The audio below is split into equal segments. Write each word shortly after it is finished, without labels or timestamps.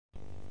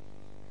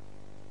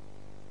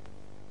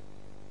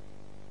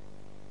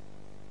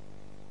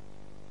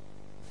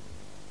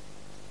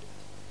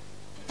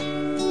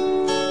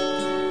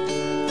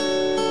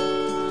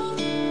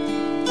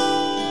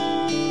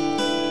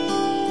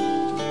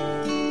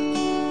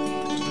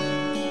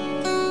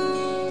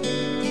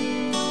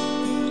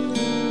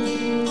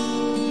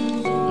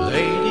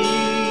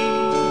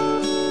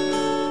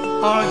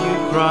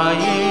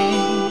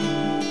crying?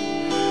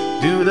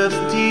 Do the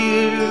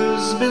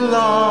tears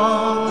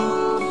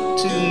belong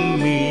to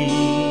me?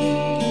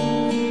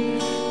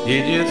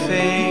 Did you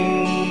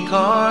think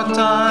our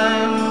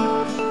time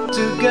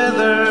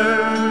together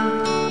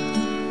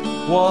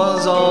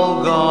was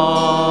all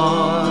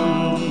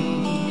gone?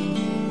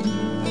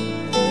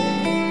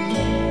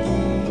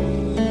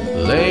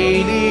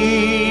 Lady,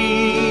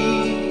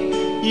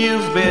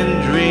 you've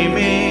been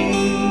dreaming.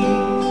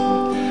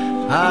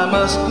 I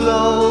must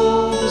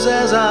close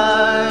as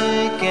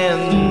I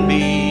can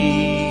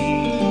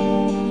be,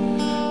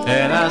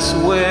 and I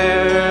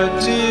swear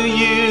to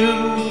you,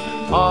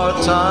 our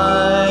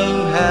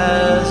time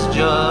has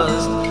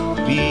just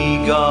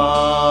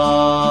begun.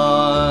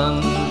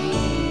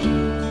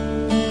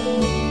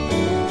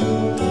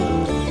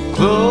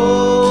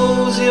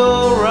 Close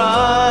your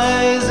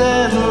eyes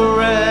and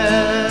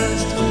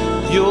rest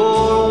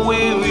your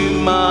weary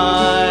mind.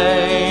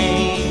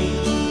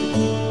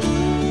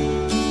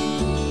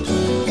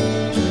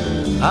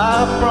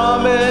 I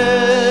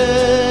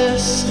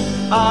promise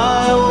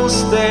I will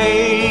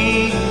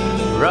stay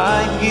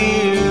right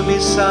here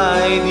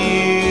beside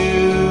you.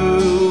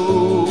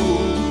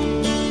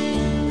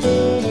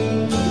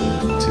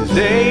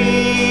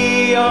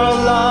 Today our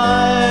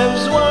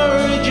lives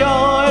were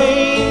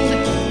joined,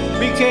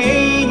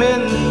 became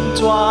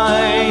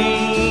entwined,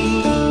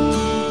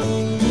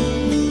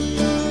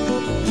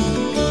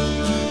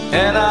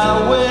 and I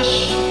wish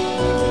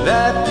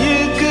that you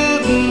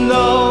could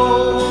know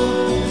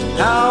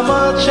how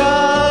much I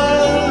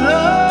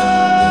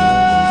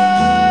love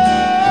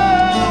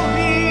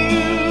you.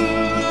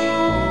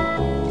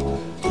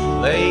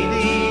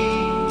 Lady,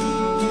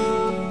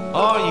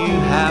 are you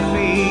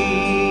happy?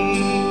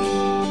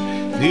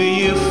 Do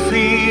you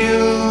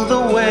feel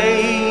the way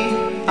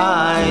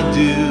I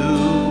do?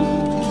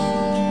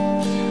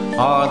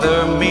 Are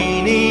there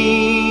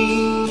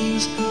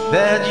meanings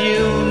that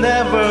you've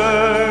never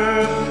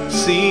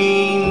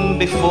seen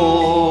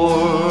before?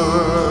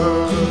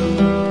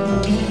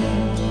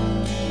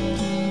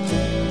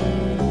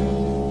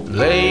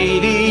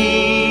 Lady,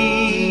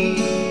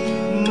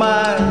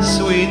 my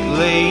sweet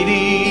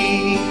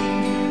lady,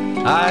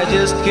 I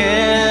just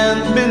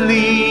can't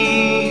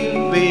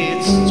believe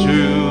it's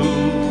true,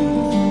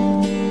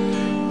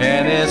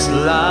 and it's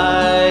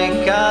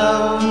like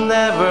I've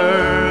never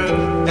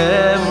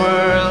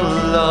ever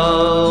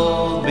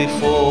loved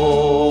before.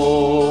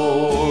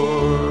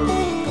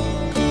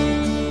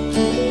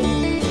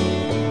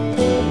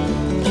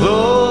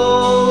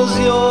 Close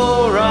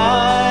your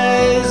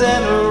eyes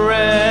and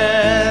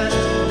rest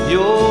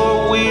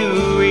your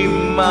weary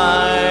mind.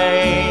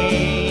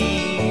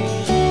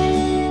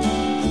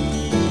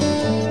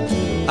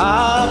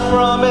 I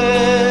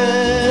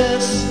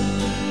promise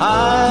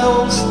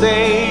I'll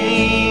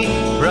stay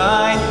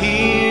right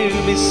here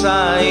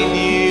beside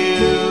you.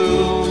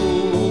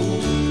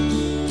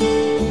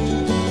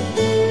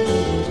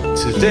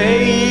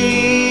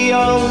 Today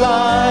our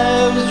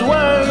lives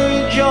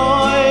were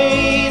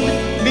joined,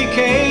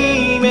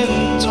 became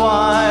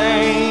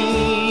entwined,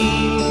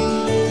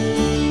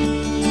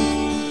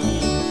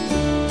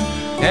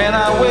 and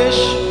I wish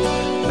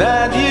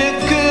that you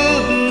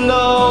could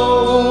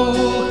know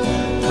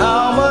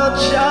how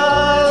much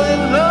I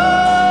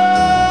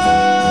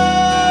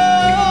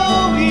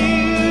love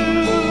you.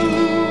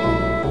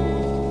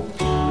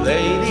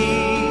 Lady,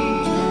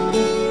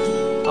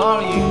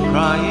 are you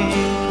crying?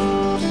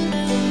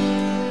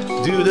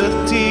 Do the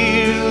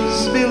tears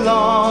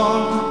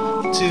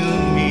belong to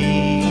me?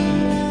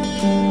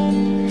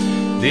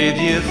 Did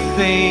you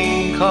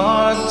think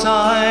our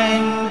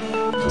time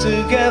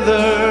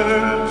together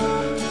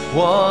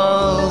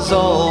was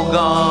all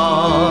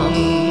gone?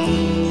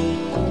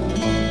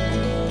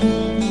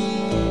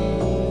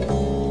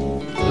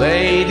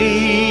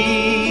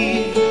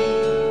 Lady,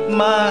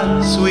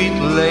 my sweet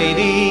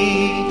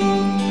lady,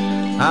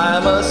 I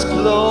must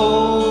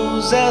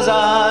close as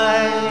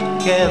I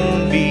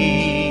can be,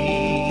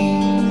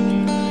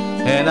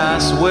 and I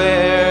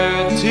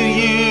swear to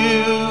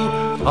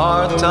you,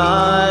 our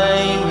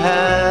time